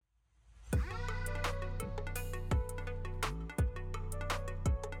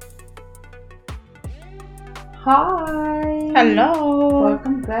Hi. Hello.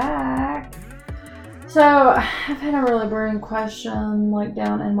 Welcome back. So, I've had a really burning question,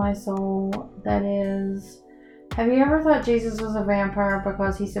 down in my soul. That is, have you ever thought Jesus was a vampire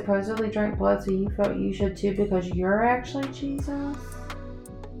because he supposedly drank blood, so you felt you should too because you're actually Jesus?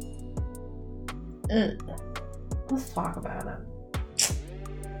 Let's talk about it.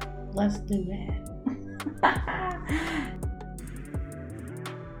 Let's do that.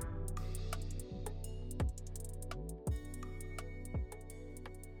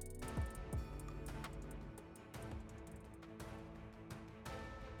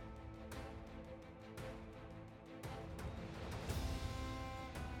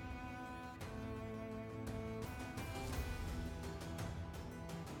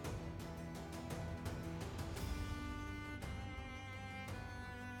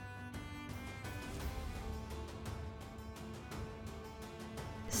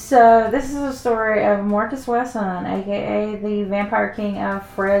 So, this is a story of Marcus Wesson, aka the Vampire King of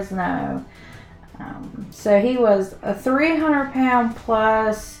Fresno. So, he was a 300-pound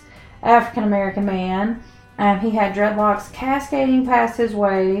plus African American man. He had dreadlocks cascading past his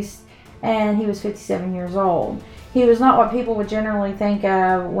waist, and he was 57 years old. He was not what people would generally think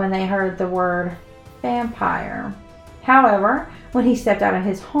of when they heard the word vampire. However, when he stepped out of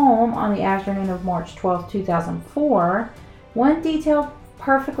his home on the afternoon of March 12, 2004, one detail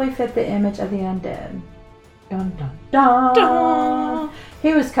perfectly fit the image of the undead. Dun, dun, dun. Dun.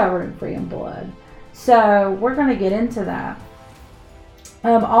 He was covered in freaking blood. So, we're going to get into that.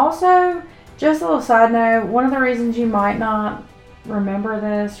 Also, just a little side note, one of the reasons you might not remember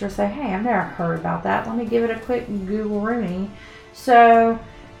this or say, hey, I've never heard about that, let me give it a quick Google-rooney. So,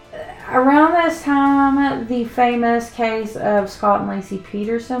 around this time, the famous case of Scott and Lacey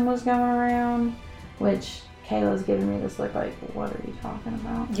Peterson was going around, which Kayla's giving me this look like, what are you talking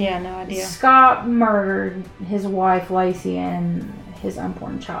about? Yeah, no idea. Scott murdered his wife, Lacey, and his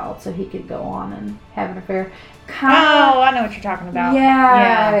unborn child so he could go on and have an affair. I know what you're talking about.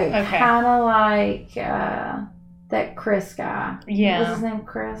 Yeah, okay. Kind of like that Chris guy. Yeah. What's his name,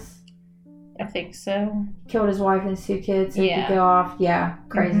 Chris? I think so. Killed his wife and his 2 kids so he Yeah. could go off. Yeah,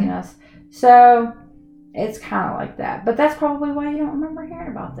 craziness. Mm-hmm. So, it's kind of like that. But that's probably why you don't remember hearing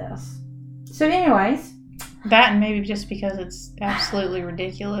about this. So, anyways. That and maybe just because it's absolutely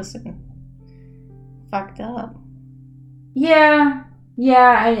ridiculous and fucked up. Yeah.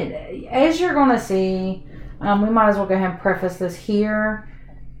 As you're going to see, we might as well go ahead and preface this here.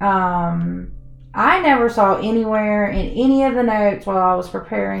 I never saw anywhere in any of the notes while I was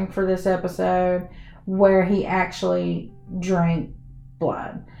preparing for this episode where he actually drank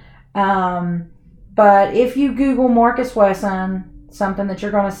blood. But if you Google Marcus Wesson, something that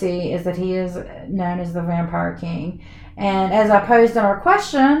you're going to see is that he is known as the Vampire King. And as I posed in our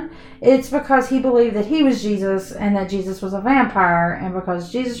question, it's because he believed that he was Jesus and that Jesus was a vampire. And because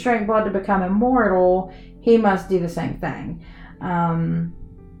Jesus drank blood to become immortal, he must do the same thing.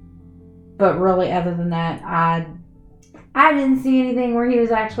 But really, other than that, I didn't see anything where he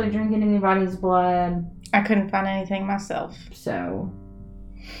was actually drinking anybody's blood. I couldn't find anything myself. So,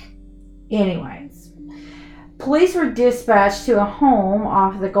 anyways. Police were dispatched to a home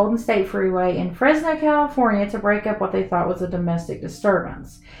off the Golden State Freeway in Fresno, California to break up what they thought was a domestic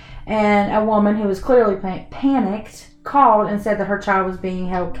disturbance. And a woman who was clearly panicked called and said that her child was being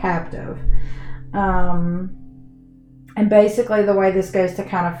held captive. And basically the way this goes to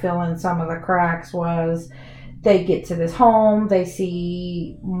kind of fill in some of the cracks was they get to this home, they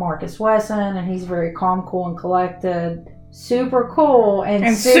see Marcus Wesson, and he's very calm, cool, and collected. Super cool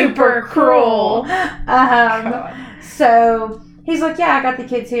and super cruel. So he's like, yeah, I got the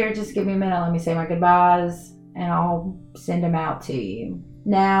kids here. Just give me a minute. Let me say my goodbyes and I'll send them out to you.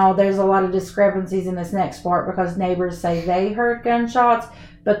 Now, there's a lot of discrepancies in this next part because neighbors say they heard gunshots,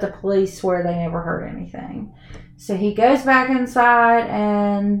 but the police swear they never heard anything. So he goes back inside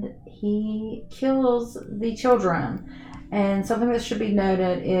and he kills the children. And something that should be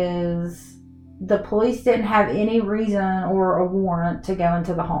noted is the police didn't have any reason or a warrant to go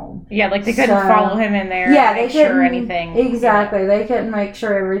into the home. Yeah, like they couldn't follow him in there and make sure anything. Exactly. They couldn't make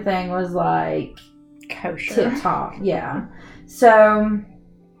sure everything was kosher. Tip-top. Yeah. So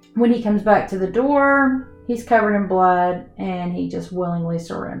when he comes back to the door, he's covered in blood and he just willingly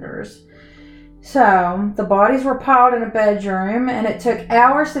surrenders. So the bodies were piled in a bedroom and it took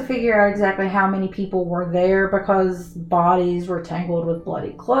hours to figure out exactly how many people were there because bodies were tangled with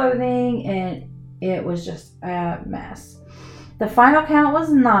bloody clothing and it was just a mess. The final count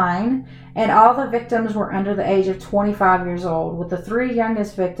was 9 and all the victims were under the age of 25 years old, with the 3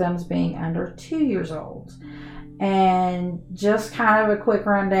 youngest victims being under 2 years old. And just kind of a quick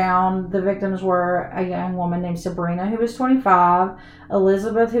rundown, the victims were a young woman named Sabrina, who was 25,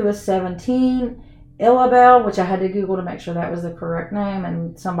 Elizabeth, who was 17, Illabel, which I had to Google to make sure that was the correct name,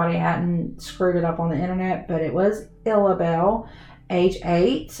 and somebody hadn't screwed it up on the internet, but it was Illabel, age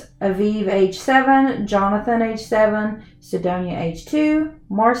 8, Aviv, age 7, Jonathan, age 7, Sidonia, age 2,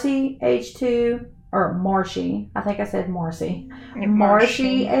 Marcy, age 2, or Marshy, I think I said Marcy.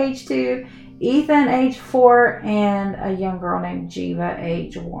 Marshy, age 2, Ethan, age 4, and a young girl named Jiva,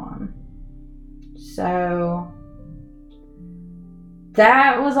 age 1. So,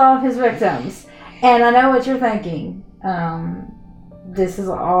 that was all of his victims. And I know what you're thinking. This is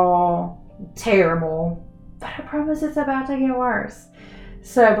all terrible, but I promise it's about to get worse.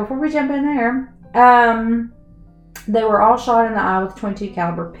 So, before we jump in there, they were all shot in the eye with a .22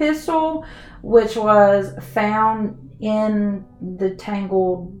 caliber pistol, which was found in the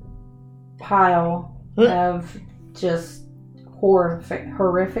tangled pile of just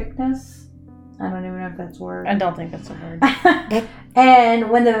horrificness. I don't even know if that's a word. I don't think that's a word. And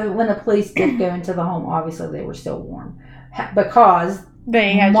when the police did go into the home, obviously they were still warm because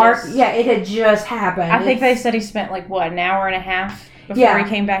they had it had just happened. I think they said he spent an hour and a half before he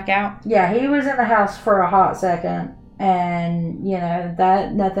came back out. Yeah, he was in the house for a hot second, and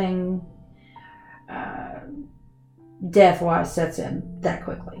that nothing death-wise sets in that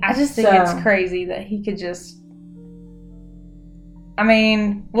quickly. I just think it's crazy that he could just... I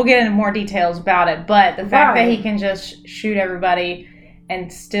mean, we'll get into more details about it, but the fact that he can just shoot everybody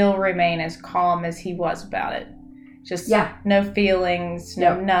and still remain as calm as he was about it. Just no feelings,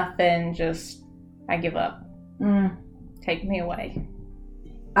 no nothing, just, I give up. Take me away.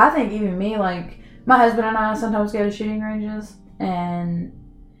 I think even me, my husband and I sometimes go to shooting ranges, and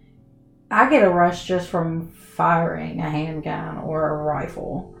I get a rush just from firing a handgun or a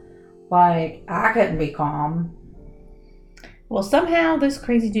rifle. I couldn't be calm. Well, somehow this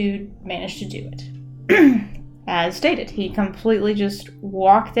crazy dude managed to do it. As stated, he completely just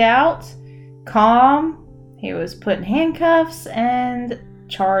walked out, calm. He was put in handcuffs and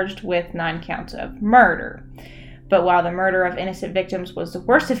charged with 9 counts of murder. But while the murder of innocent victims was the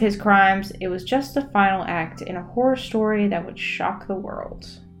worst of his crimes, it was just the final act in a horror story that would shock the world.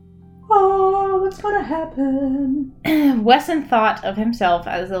 Oh, what's going to happen? Wesson thought of himself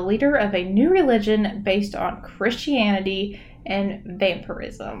as the leader of a new religion based on Christianity and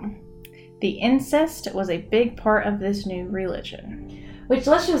vampirism. The incest was a big part of this new religion. Which,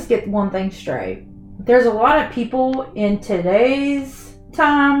 let's just get one thing straight. There's a lot of people in today's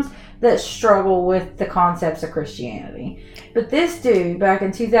times that struggle with the concepts of Christianity. But this dude, back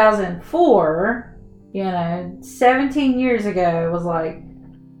in 2004, 17 years ago, was like,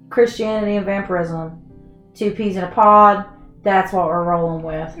 Christianity and vampirism, 2 peas in a pod, that's what we're rolling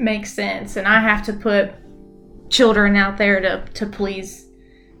with. Makes sense. And I have to put children out there to please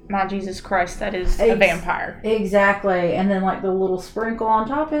my Jesus Christ that is a vampire. Exactly. And then the little sprinkle on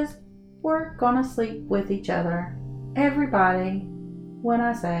top is, we're gonna sleep with each other. Everybody, when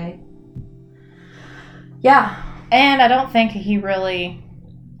I say. Yeah. And I don't think he really,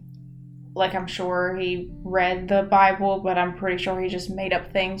 I'm sure he read the Bible, but I'm pretty sure he just made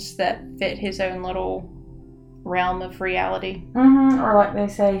up things that fit his own little realm of reality. Or like they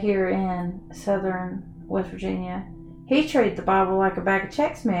say here in southern West Virginia, he treated the Bible like a bag of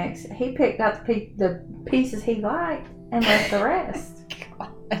Chex Mix. He picked out the pieces he liked and left the rest.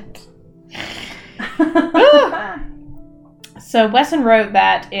 So Wesson wrote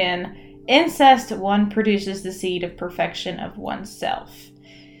that in incest, one produces the seed of perfection of oneself.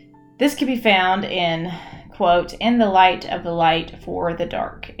 This can be found in, quote, in the light of the light for the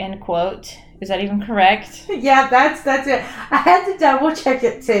dark, end quote. Is that even correct? Yeah, that's it. I had to double check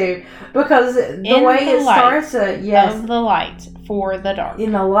it too, because the way it starts, yes. Of the light for the dark.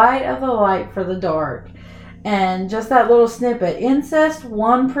 In the light of the light for the dark. And just that little snippet. Incest,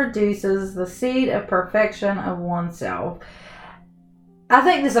 one produces the seed of perfection of oneself. I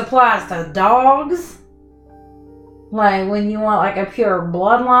think this applies to dogs. When you want a pure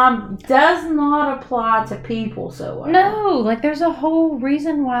bloodline, does not apply to people so well. No, there's a whole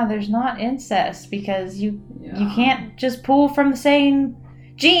reason why there's not incest, because you can't just pull from the same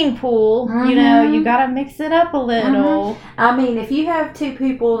gene pool. You gotta mix it up a little. I mean, if you have 2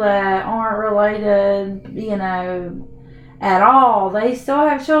 people that aren't related, at all, they still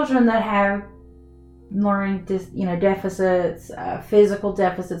have children that have learning deficits, physical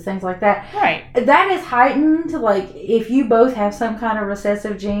deficits, things like that. Right. That is heightened. If you both have some kind of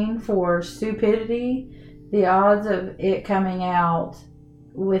recessive gene for stupidity, the odds of it coming out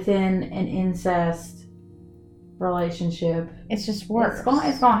within an incest relationship, it's just worse.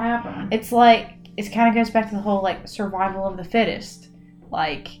 It's gonna happen. It's like it kind of goes back to the whole, like, survival of the fittest.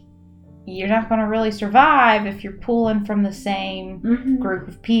 Like, you're not going to really survive if you're pulling from the same group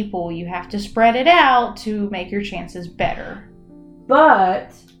of people. You have to spread it out to make your chances better.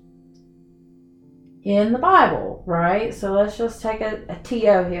 But in the Bible, right? So let's just take a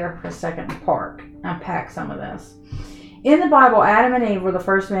TO here for a second to unpack some of this. In the Bible, Adam and Eve were the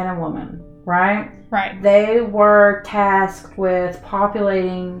first man and woman, right? Right. They were tasked with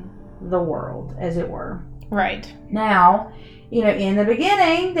populating the world, as it were. Right. Now, in the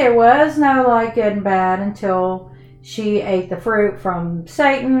beginning, there was no like good and bad until she ate the fruit from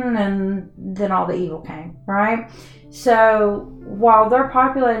Satan, and then all the evil came, right? So while they're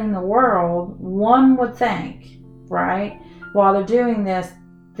populating the world, one would think, right, while they're doing this,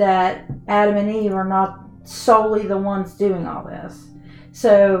 that Adam and Eve are not solely the ones doing all this.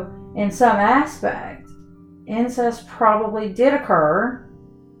 So in some aspect, incest probably did occur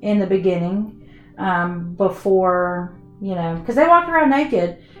in the beginning, before, because they walked around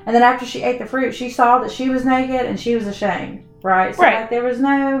naked, and then after she ate the fruit, she saw that she was naked and she was ashamed, right? So right. Like, there was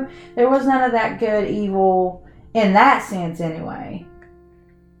none of that good, evil, in that sense anyway.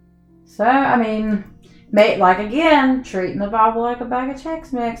 So, I mean, like, again, treating the Bible like a bag of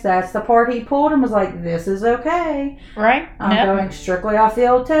Chex Mix. That's the part he pulled and was like, this is okay. Right. I'm going strictly off the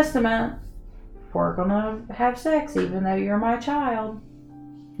Old Testament. We're going to have sex even though you're my child.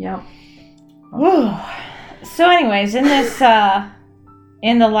 Yep. Whew. So anyways, in this,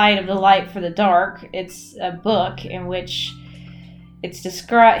 In the Light of the Light for the Dark, it's a book in which he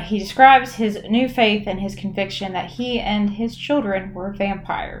describes his new faith and his conviction that he and his children were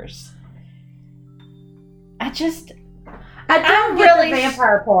vampires. I don't get the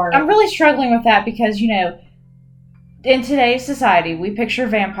vampire part. I'm really struggling with that because, in today's society, we picture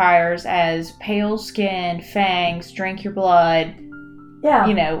vampires as pale-skinned, fangs, drink your blood.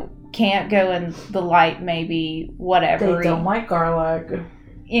 Yeah. Can't go in the light, maybe, whatever. They don't like garlic.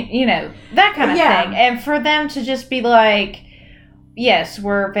 That kind of thing. And for them to just be like, yes,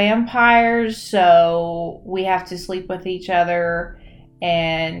 we're vampires, so we have to sleep with each other.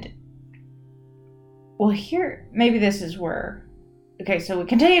 And, well, here, maybe this is where... Okay, so it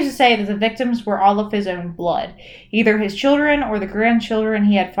continues to say that the victims were all of his own blood. Either his children or the grandchildren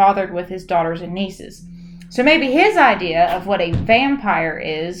he had fathered with his daughters and nieces. So maybe his idea of what a vampire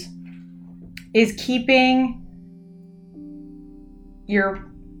is keeping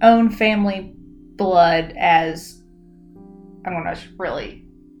your own family blood as, I'm going to really,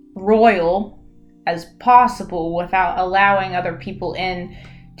 royal as possible without allowing other people in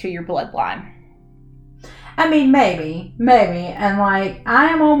to your bloodline. I mean, maybe. And, like, I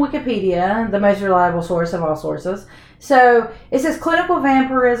am on Wikipedia, the most reliable source of all sources. So, it says clinical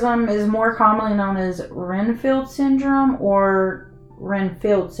vampirism is more commonly known as Renfield syndrome or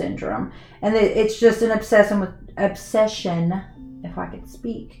Renfield syndrome. And it's just an obsession, if I could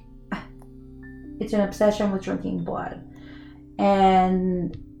speak. It's an obsession with drinking blood.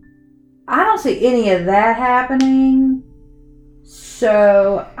 And I don't see any of that happening.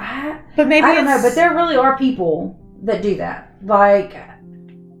 So, I don't know, but there really are people that do that. Like,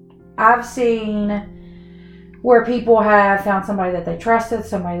 I've seen where people have found somebody that they trusted,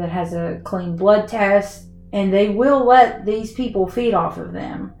 somebody that has a clean blood test, and they will let these people feed off of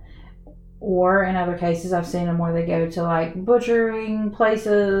them. Or in other cases, I've seen them where they go to, like, butchering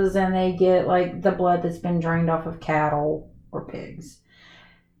places and they get, like, the blood that's been drained off of cattle or pigs.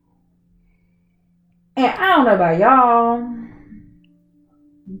 And I don't know about y'all,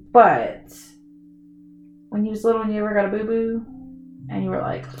 but when you was little and you ever got a boo-boo and you were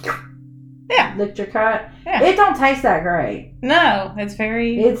like, yeah, licked your cut, yeah, it don't taste that great. No, it's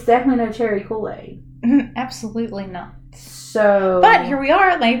definitely no cherry Kool-Aid. Absolutely not. So, but here we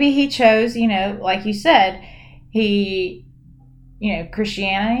are. Maybe he chose, like you said,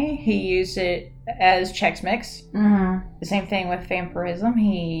 Christianity, he used it as Chex Mix. Mm-hmm. The same thing with vampirism.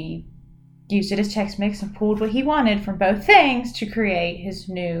 He used it as Chex Mix and pulled what he wanted from both things to create his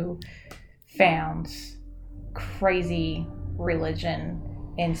new found crazy religion,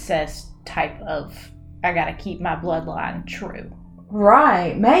 incest type of, I gotta keep my bloodline true.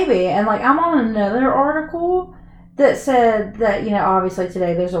 Right, maybe. And, like, I'm on another article that said that, obviously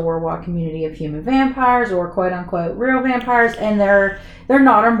today there's a worldwide community of human vampires or quote-unquote real vampires, and they're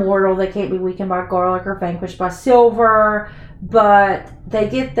not immortal. They can't be weakened by garlic or vanquished by silver, but they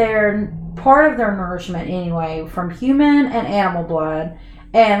get part of their nourishment anyway from human and animal blood.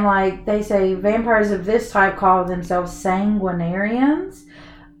 And, like, they say vampires of this type call themselves sanguinarians,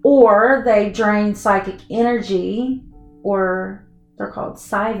 or they drain psychic energy, or they're called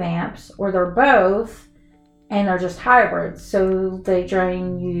psy-vamps, or they're both. and they're just hybrids. So they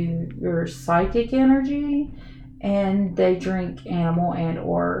drain your psychic energy, and they drink animal and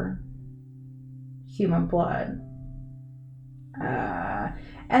or human blood.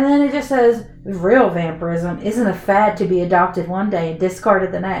 And then it just says, real vampirism isn't a fad to be adopted one day and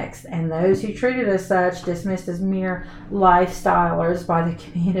discarded the next, and those who treat it as such dismissed as mere lifestylers by the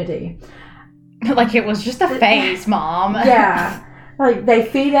community. Like it was just a phase, Mom. Yeah. Like they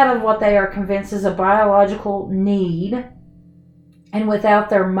feed out of what they are convinced is a biological need, and without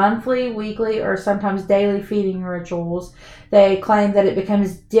their monthly, weekly, or sometimes daily feeding rituals, they claim that it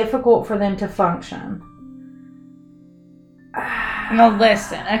becomes difficult for them to function. No,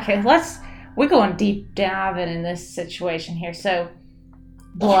 listen. Okay, we're going deep diving in this situation here. So,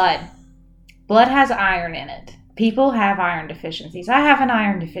 blood has iron in it. People have iron deficiencies. I have an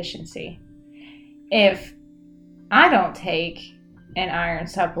iron deficiency. If I don't take an iron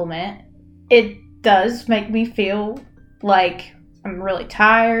supplement, it does make me feel like I'm really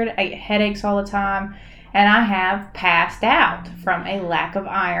tired. I get headaches all the time, and I have passed out from a lack of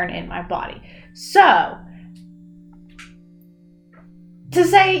iron in my body. So, to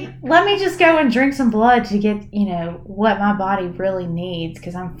say, let me just go and drink some blood to get, what my body really needs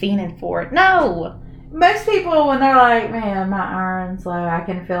because I'm fiending for it. No! Most people, when they're like, man, my iron's low, I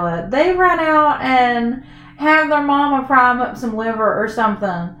can feel it, they run out and have their mama prime up some liver or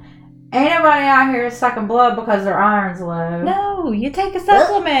something. Ain't nobody out here sucking blood because their iron's low. No, you take a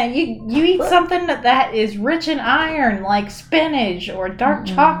supplement. You eat something that is rich in iron, like spinach or dark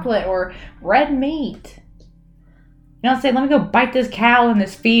chocolate or red meat. You don't say, let me go bite this cow in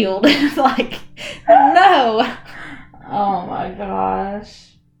this field. Like, no. Oh my gosh.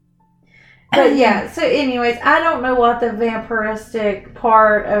 But yeah, so anyways, I don't know what the vampiristic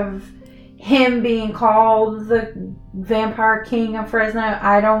part of him being called the Vampire King of Fresno,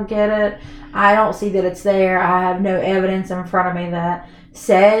 I don't get it. I don't see that it's there. I have no evidence in front of me that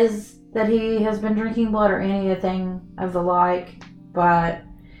says that he has been drinking blood or anything of the like. But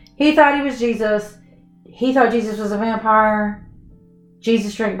he thought he was Jesus. He thought Jesus was a vampire.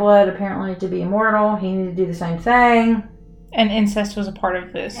 Jesus drank blood apparently to be immortal. He needed to do the same thing. And incest was a part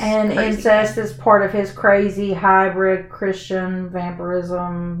of this. And incest is part of his crazy hybrid Christian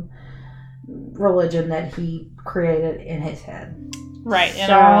vampirism religion that he created in his head. Right,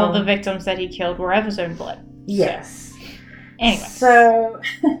 and all the victims that he killed were of his own blood. Yes. Anyway. So,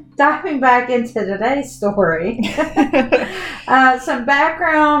 diving back into today's story, some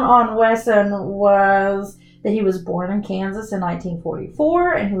background on Wesson was that he was born in Kansas in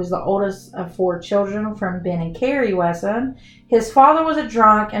 1944, and he was the oldest of 4 children from Ben and Carrie Wesson. His father was a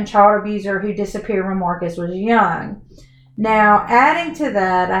drunk and child abuser who disappeared when Marcus was young. Now, adding to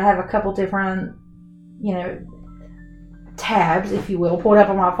that, I have a couple different, tabs, if you will, pulled up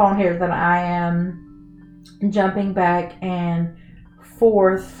on my phone here that I am jumping back and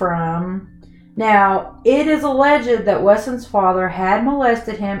forth from. Now, it is alleged that Wesson's father had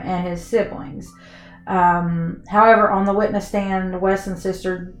molested him and his siblings. However, on the witness stand, Wesson's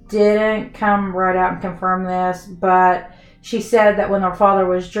sister didn't come right out and confirm this, but she said that when their father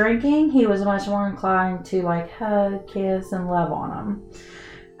was drinking, he was much more inclined to hug, kiss, and love on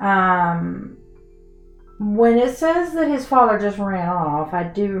him. When it says that his father just ran off, I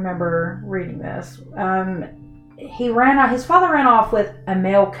do remember reading this. His father ran off with a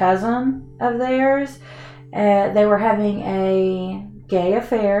male cousin of theirs. They were having a gay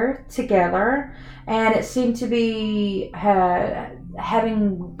affair together, and it seemed to be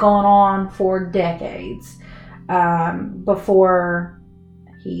having gone on for decades before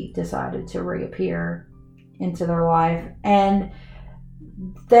he decided to reappear into their life. And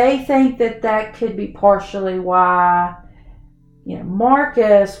they think that could be partially why,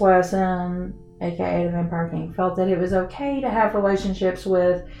 Marcus Wesson, aka the Vampire King, felt that it was okay to have relationships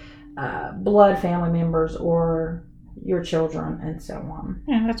with blood family members or your children and so on.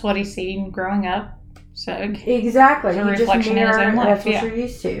 Yeah, that's what he's seen growing up. So exactly, you just mirror, that's what you're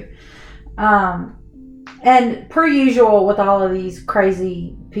used to. And per usual with all of these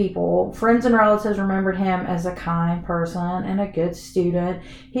crazy people, friends and relatives remembered him as a kind person and a good student.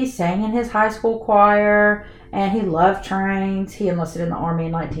 He sang in his high school choir, and he loved trains. He enlisted in the Army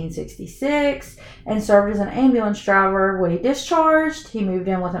in 1966 and served as an ambulance driver. When he discharged, he moved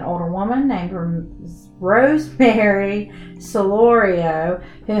in with an older woman named Rosemary Solorio,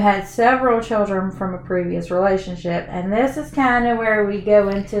 who had several children from a previous relationship. And this is kind of where we go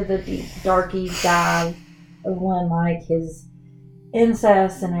into the deep, darky dive of when his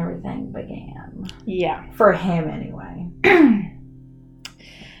incest and everything began. Yeah. For him anyway.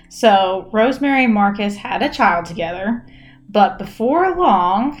 So Rosemary and Marcus had a child together, but before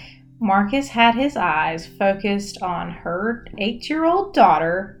long, Marcus had his eyes focused on her 8-year-old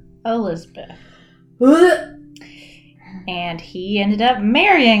daughter, Elizabeth. And he ended up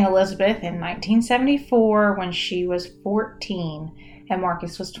marrying Elizabeth in 1974 when she was 14 and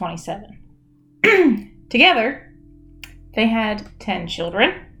Marcus was 27. Together, they had 10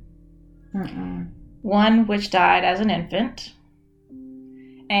 children. One which died as an infant.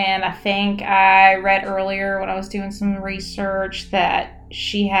 And I think I read earlier when I was doing some research that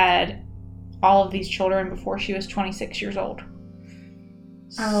she had all of these children before she was 26 years old.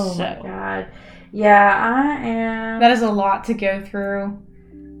 Oh, my God. Yeah, I am. That is a lot to go through.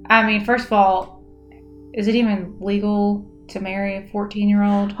 I mean, first of all, is it even legal to marry a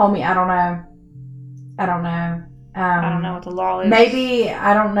 14-year-old? Homie, I don't know. I don't know what the law is. Maybe,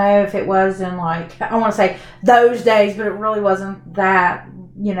 I don't know if it was in, like, I want to say those days, but it really wasn't that.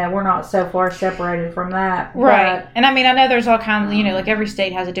 You know, we're not so far separated from that. Right. And I mean, I know there's all kinds of, like every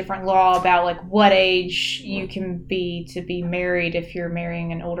state has a different law about like what age you can be to be married if you're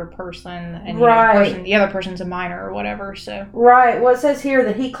marrying an older person and the other person's a minor or whatever. So right. Well, it says here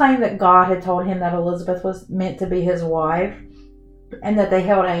that he claimed that God had told him that Elizabeth was meant to be his wife and that they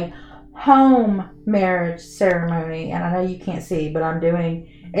held a home marriage ceremony. And I know you can't see, but I'm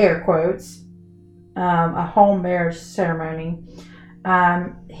doing air quotes. A home marriage ceremony.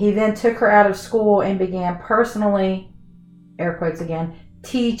 He then took her out of school and began personally, air quotes again,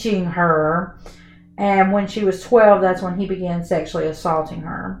 teaching her. And when she was 12, that's when he began sexually assaulting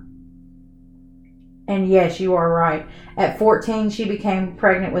her. And yes, you are right. At 14, she became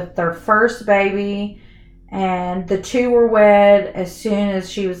pregnant with their first baby. And the two were wed as soon as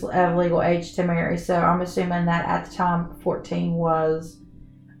she was of legal age to marry. So I'm assuming that at the time, 14 was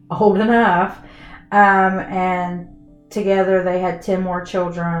old enough. And together they had 10 more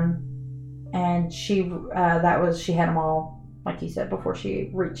children, and she had them all, like you said, before she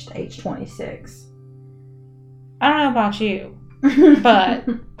reached age 26. I don't know about you, but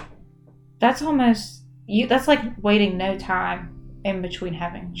that's like waiting no time in between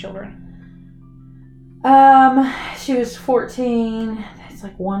having children. She was 14. That's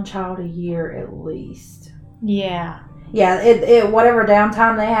like one child a year at least. Yeah. Yeah, it whatever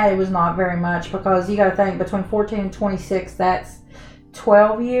downtime they had, it was not very much, because you got to think between 14 and 26, that's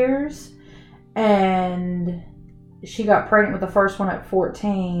 12 years, and she got pregnant with the first one at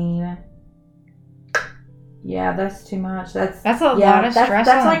 14. Yeah, that's too much. That's a lot of stress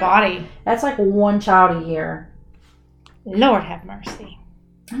on the body. That's like one child a year. Lord have mercy.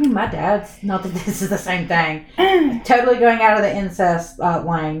 I mean, my dad's, not that this is the same thing. Totally going out of the incest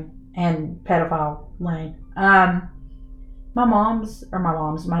lane and pedophile lane. My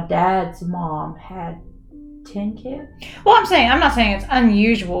dad's mom had 10 kids. Well, I'm not saying it's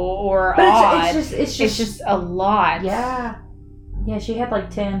unusual or odd. It's just a lot. Yeah. Yeah, she had like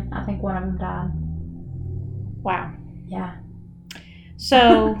 10. I think one of them died. Wow. Yeah.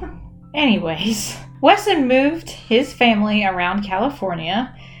 So, anyways, Wesson moved his family around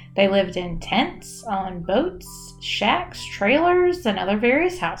California. They lived in tents, on boats, shacks, trailers, and other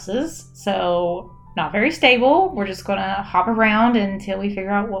various houses. So, not very stable. We're just going to hop around until we figure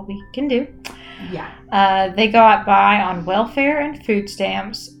out what we can do. Yeah. They got by on welfare and food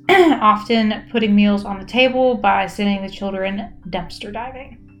stamps, often putting meals on the table by sending the children dumpster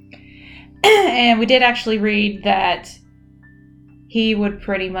diving. And we did actually read that he would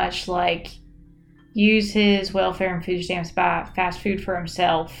pretty much like use his welfare and food stamps to buy fast food for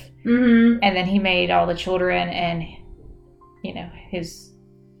himself. Mm-hmm. And then he made all the children and, his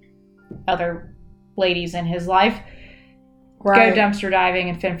other ladies in his life go dumpster diving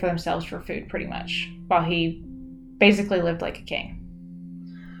and fend for themselves for food, pretty much, while he basically lived like a king.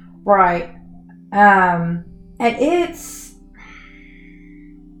 Right. And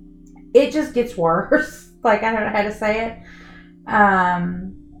it just gets worse. Like, I don't know how to say it.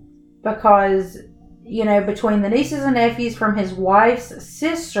 Because, between the nieces and nephews from his wife's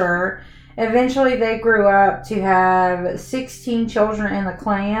sister, eventually they grew up to have 16 children in the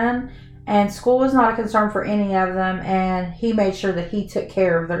clan. And school was not a concern for any of them, and he made sure that he took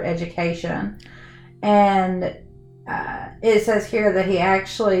care of their education. And it says here that he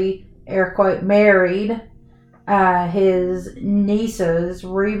actually, air quote, married his nieces,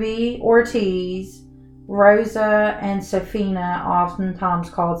 Ruby Ortiz, Rosa, and Sofina,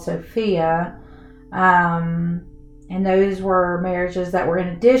 oftentimes called Sophia. And those were marriages that were in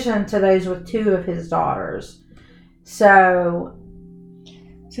addition to those with two of his daughters. So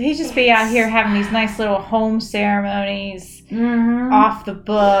he'd just be out here having these nice little home ceremonies, mm-hmm. off the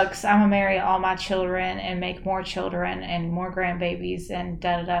books. I'm going to marry all my children and make more children and more grandbabies and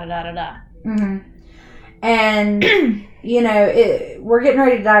da-da-da-da-da-da. Mm-hmm. And, we're getting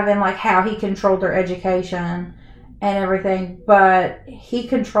ready to dive in, like, how he controlled their education and everything, but he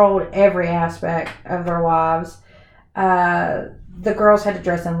controlled every aspect of their lives. The girls had to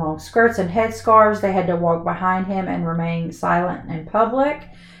dress in long skirts and headscarves. They had to walk behind him and remain silent in public.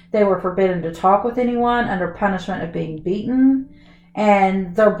 They were forbidden to talk with anyone under punishment of being beaten.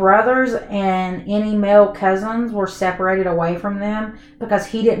 And their brothers and any male cousins were separated away from them because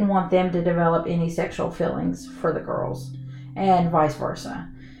he didn't want them to develop any sexual feelings for the girls, and vice versa.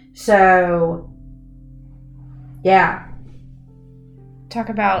 So, yeah. Talk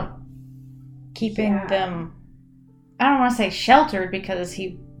about keeping them, I don't want to say sheltered, because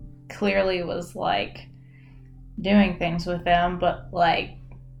he clearly was, like, doing things with them, but, like,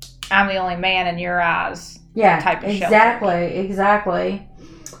 I'm the only man in your eyes. Yeah, type of exactly.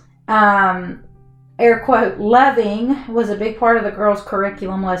 Air quote, loving was a big part of the girls'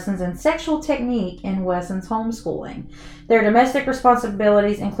 curriculum lessons in sexual technique in Wesson's homeschooling. Their domestic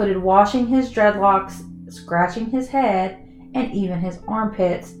responsibilities included washing his dreadlocks, scratching his head, and even his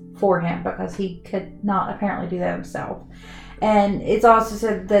armpits for him, because he could not apparently do that himself. And it's also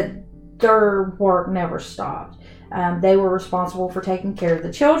said that their work never stopped. They were responsible for taking care of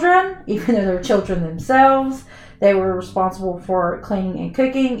the children, even though they were children themselves. They were responsible for cleaning and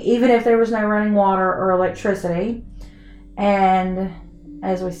cooking, even if there was no running water or electricity. And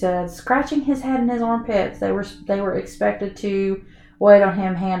as we said, scratching his head and his armpits, they were expected to wait on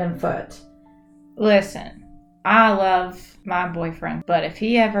him hand and foot. Listen, I love my boyfriend, but if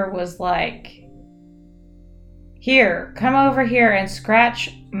he ever was like, here, come over here and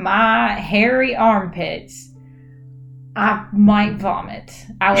scratch my hairy armpits, I might vomit.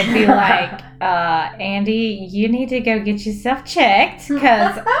 I would be like, Andy, you need to go get yourself checked,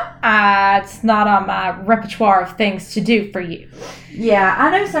 because it's not on my repertoire of things to do for you. Yeah,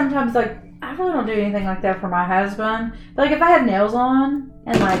 I know sometimes, like, I really don't do anything like that for my husband. But, like, if I have nails on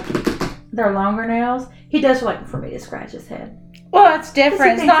and, like, they're longer nails, he does like for me to scratch his head. Well, it's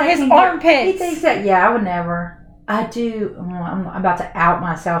different. It's not his armpits. He thinks that, yeah, I would never. I do. I'm about to out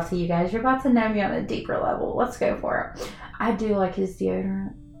myself to you guys. You're about to know me on a deeper level. Let's go for it. I do like his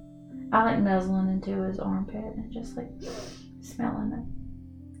deodorant. I like nuzzling into his armpit and just like smelling it.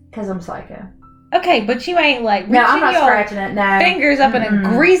 Because I'm psycho. Okay, but you ain't like no, I'm not scratching it. No, fingers up in a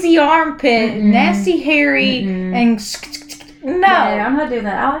greasy armpit, nasty, hairy, and no, I'm not doing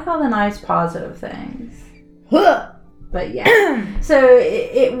that. I like all the nice, positive things. But yeah, so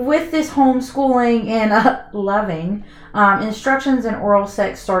with this homeschooling and loving, instructions in oral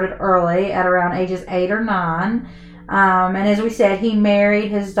sex started early at around ages 8 or 9. And as we said, he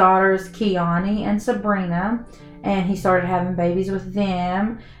married his daughters Kiani and Sabrina, and he started having babies with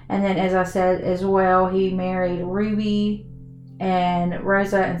them. And then, as I said as well, he married Ruby and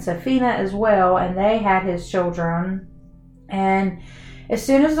Rosa and Safina as well, and they had his children. And as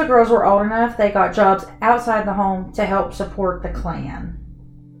soon as the girls were old enough, they got jobs outside the home to help support the clan.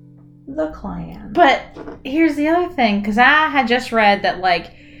 The clan. But here's the other thing, because I had just read that,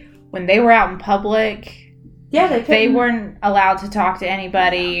 like, when they were out in public, yeah, they weren't allowed to talk to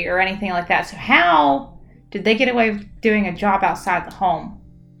anybody or anything like that. So how did they get away with doing a job outside the home?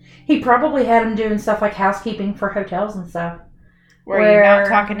 He probably had them doing stuff like housekeeping for hotels and stuff. Where you're not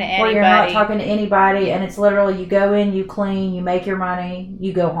talking to anybody. Where you're not talking to anybody, and it's literally you go in, you clean, you make your money,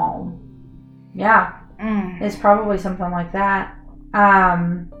 you go home. Yeah. It's probably something like that.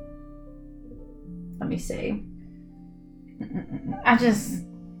 Let me see.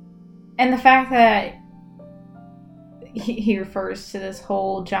 And the fact that he refers to this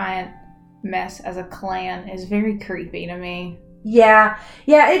whole giant mess as a clan is very creepy to me. Yeah,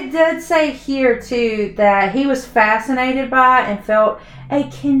 it did say here, too, that he was fascinated by and felt a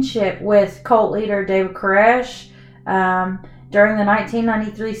kinship with cult leader David Koresh. During the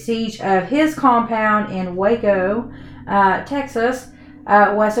 1993 siege of his compound in Waco, Texas,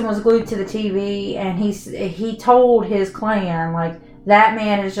 Wesson was glued to the TV, and he told his clan, like, that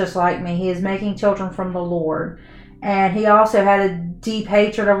man is just like me. He is making children from the Lord. And he also had a deep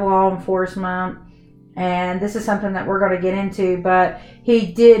hatred of law enforcement. And this is something that we're going to get into, but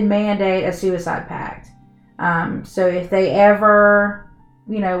he did mandate a suicide pact. So if they ever,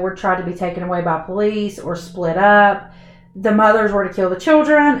 were tried to be taken away by police or split up, the mothers were to kill the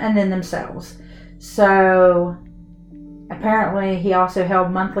children and then themselves. So apparently he also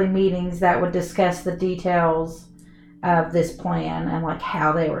held monthly meetings that would discuss the details of this plan and like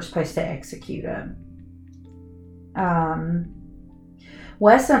how they were supposed to execute it.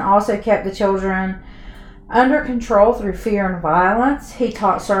 Wesson also kept the children under control through fear and violence. He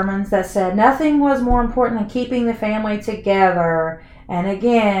taught sermons that said nothing was more important than keeping the family together, And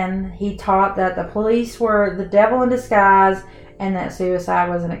again, he taught that the police were the devil in disguise and that suicide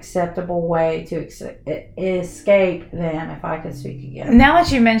was an acceptable way to escape them, if I could speak again. Now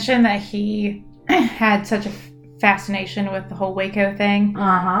that you mentioned that he had such a fascination with the whole Waco thing,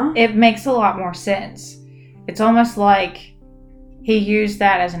 it makes a lot more sense. It's almost like he used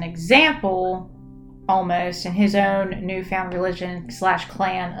that as an example, almost, in his own newfound religion /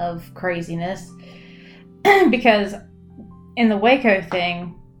 clan of craziness. Because in the Waco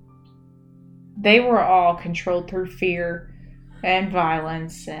thing, they were all controlled through fear and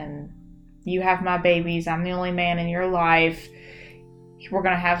violence, and you have my babies, I'm the only man in your life, we're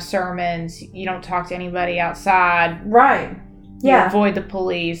going to have sermons, you don't talk to anybody outside. Right. Yeah. You avoid the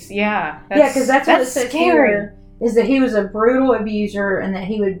police. Yeah. Because that's what it says here, is that he was a brutal abuser and that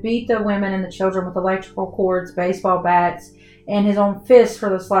he would beat the women and the children with electrical cords, baseball bats, and his own fists for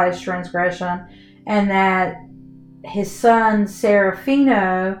the slightest transgression. And that his son,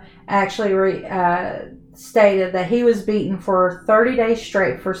 Serafino, actually stated that he was beaten for 30 days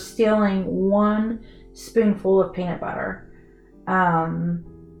straight for stealing 1 spoonful of peanut butter.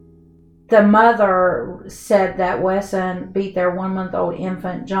 The mother said that Wesson beat their 1-month-old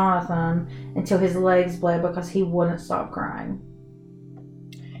infant, Jonathan, until his legs bled because he wouldn't stop crying.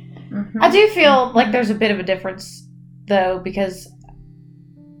 I do feel like there's a bit of a difference, though, because,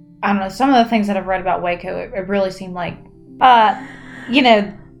 I don't know, some of the things that I've read about Waco, it really seemed like, that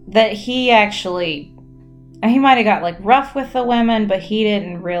he actually, he might have got, rough with the women, but he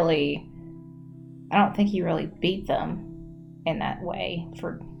didn't really, I don't think he really beat them in that way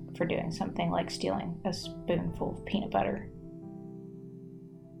for doing something like stealing a spoonful of peanut butter.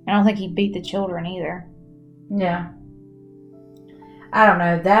 I don't think he beat the children either. Yeah. I don't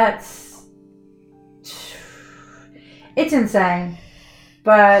know. It's insane.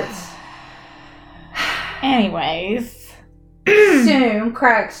 But anyways, soon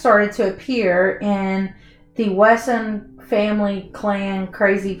cracks started to appear in the Wesson family clan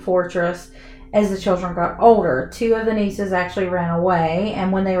crazy fortress. As the children got older, 2 of the nieces actually ran away,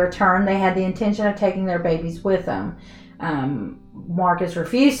 and when they returned, they had the intention of taking their babies with them. Marcus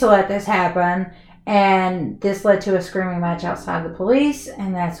refused to let this happen, and this led to a screaming match outside the police,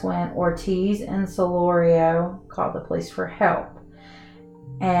 and that's when Ortiz and Solorio called the police for help.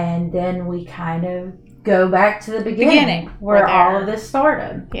 And then we kind of go back to the beginning where all of this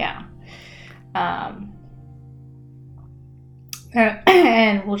started. Yeah.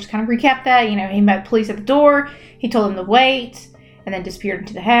 And we'll just kind of recap that. He met police at the door. He told them to wait, and then disappeared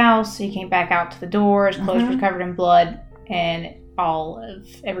into the house. He came back out to the door. His clothes were covered in blood, and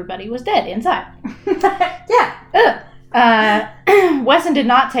everybody was dead inside. Yeah. Wesson did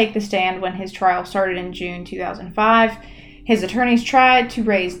not take the stand when his trial started in June 2005. His attorneys tried to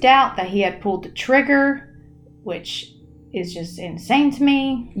raise doubt that he had pulled the trigger, which is just insane to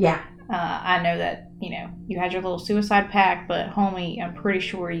me. Yeah. I know that, you had your little suicide pact, but homie, I'm pretty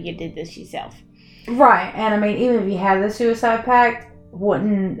sure you did this yourself. Right. And I mean, even if he had the suicide pact,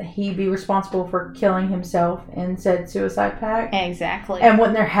 wouldn't he be responsible for killing himself in said suicide pact? Exactly. And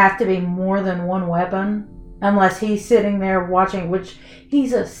wouldn't there have to be more than one weapon? Unless he's sitting there watching, which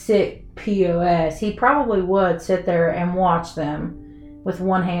he's a sick POS. He probably would sit there and watch them with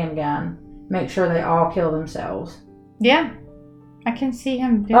one handgun, make sure they all kill themselves. Yeah. I can see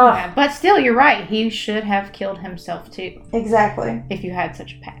him doing that. But still, you're right. He should have killed himself, too. Exactly. If you had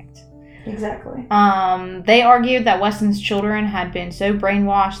such a pact. Exactly. They argued that Wesson's children had been so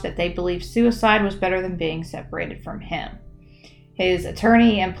brainwashed that they believed suicide was better than being separated from him. His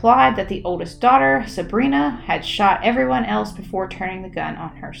attorney implied that the oldest daughter, Sabrina, had shot everyone else before turning the gun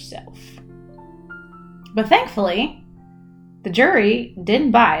on herself. But thankfully, the jury didn't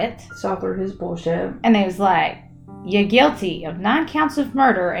buy it. Saw through his bullshit. And they was like, you're guilty of 9 counts of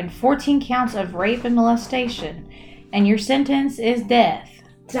murder and 14 counts of rape and molestation, and your sentence is death.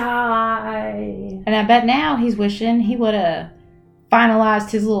 Die. And I bet now he's wishing he would have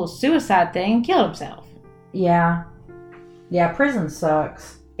finalized his little suicide thing and killed himself. Yeah. Yeah, prison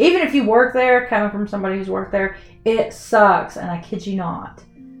sucks. Even if you work there, coming from somebody who's worked there, it sucks, and I kid you not.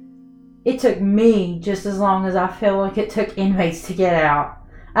 It took me just as long as I feel like it took inmates to get out.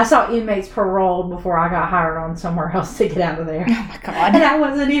 I saw inmates paroled before I got hired on somewhere else to get out of there. Oh my God. And I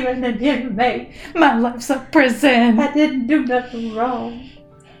wasn't even an inmate. My life's a prison. I didn't do nothing wrong.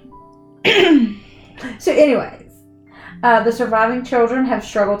 So anyways, the surviving children have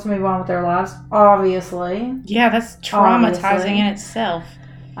struggled to move on with their lives, obviously. Yeah, that's traumatizing in itself.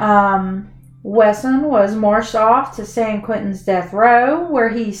 Wesson was marched off to San Quentin's death row, where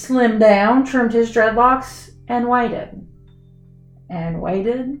he slimmed down, trimmed his dreadlocks, and waited. And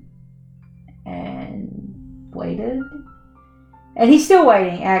waited. And waited. And he's still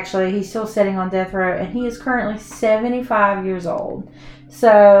waiting, actually. He's still sitting on death row, and he is currently 75 years old.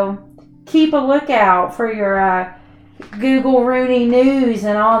 So keep a lookout for your Google Rooney news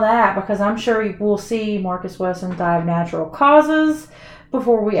and all that, because I'm sure we'll see Marcus Wesson die of natural causes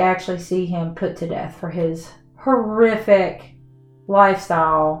before we actually see him put to death for his horrific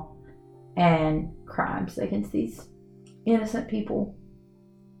lifestyle and crimes against these innocent people.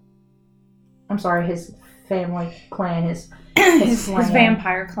 I'm sorry, his family clan, his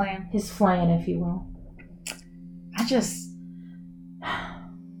vampire clan. His flan, if you will.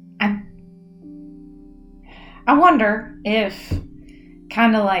 I wonder if,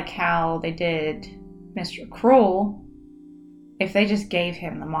 kind of like how they did Mr. Cruel, if they just gave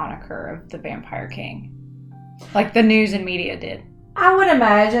him the moniker of the Vampire King. Like the news and media did. I would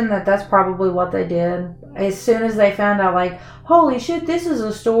imagine that that's probably what they did. As soon as they found out, like, holy shit, this is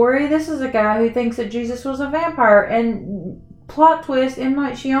a story. This is a guy who thinks that Jesus was a vampire. And plot twist, M.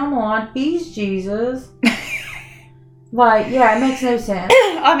 Night Shyamalan, he's Jesus. Like, yeah, it makes no sense.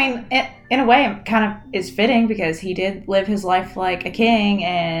 I mean, in a way, it kind of is fitting because he did live his life like a king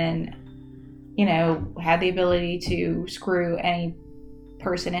and, you know, had the ability to screw any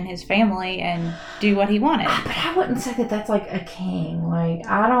person in his family and do what he wanted. But I wouldn't say that that's like a king. Like,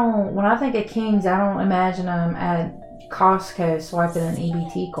 when I think of kings, I don't imagine them at Costco swiping an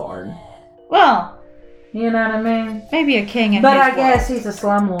EBT card. Well, you know what I mean? Maybe a king in but his I guess world. he's a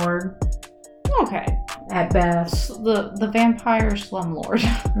slumlord. Okay. At best. The vampire slumlord.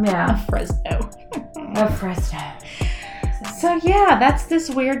 Yeah. Of Fresno. Of Fresno. So yeah, that's this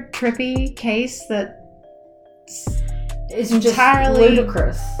weird, trippy case that it's entirely just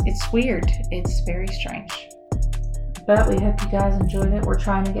ludicrous. It's weird. It's very strange. But we hope you guys enjoyed it. We're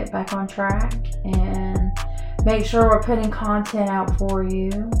trying to get back on track and make sure we're putting content out for you.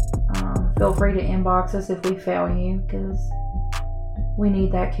 Feel free to inbox us if we fail you, because we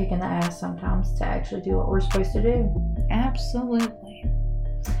need that kick in the ass sometimes to actually do what we're supposed to do. Absolutely.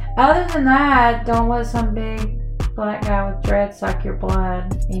 Other than that, don't let some big black guy with dread suck your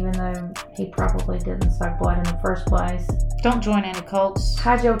blood, even though he probably didn't suck blood in the first place. Don't join any cults.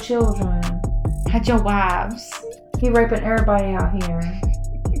 Hide your children. Hide your wives. He raping everybody out here.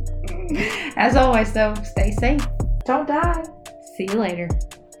 As always, though, stay safe. Don't die. See you later.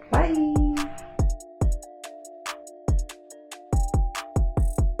 Bye.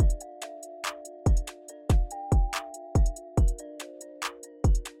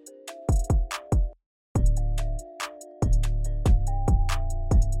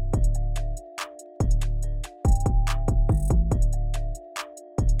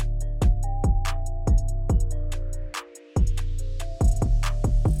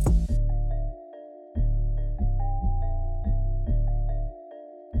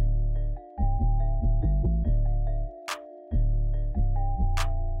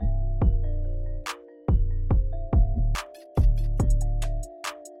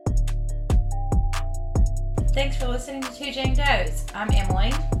 Thanks for listening to Two Jane Does. I'm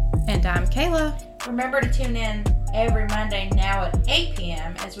Emily. And I'm Kayla. Remember to tune in every Monday now at 8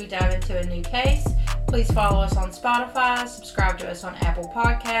 p.m. as we dive into a new case. Please follow us on Spotify, subscribe to us on Apple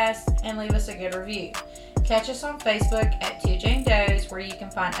Podcasts, and leave us a good review. Catch us on Facebook at Two Jane Does, where you can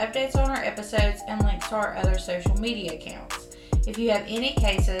find updates on our episodes and links to our other social media accounts. If you have any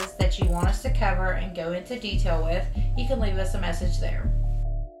cases that you want us to cover and go into detail with, you can leave us a message there.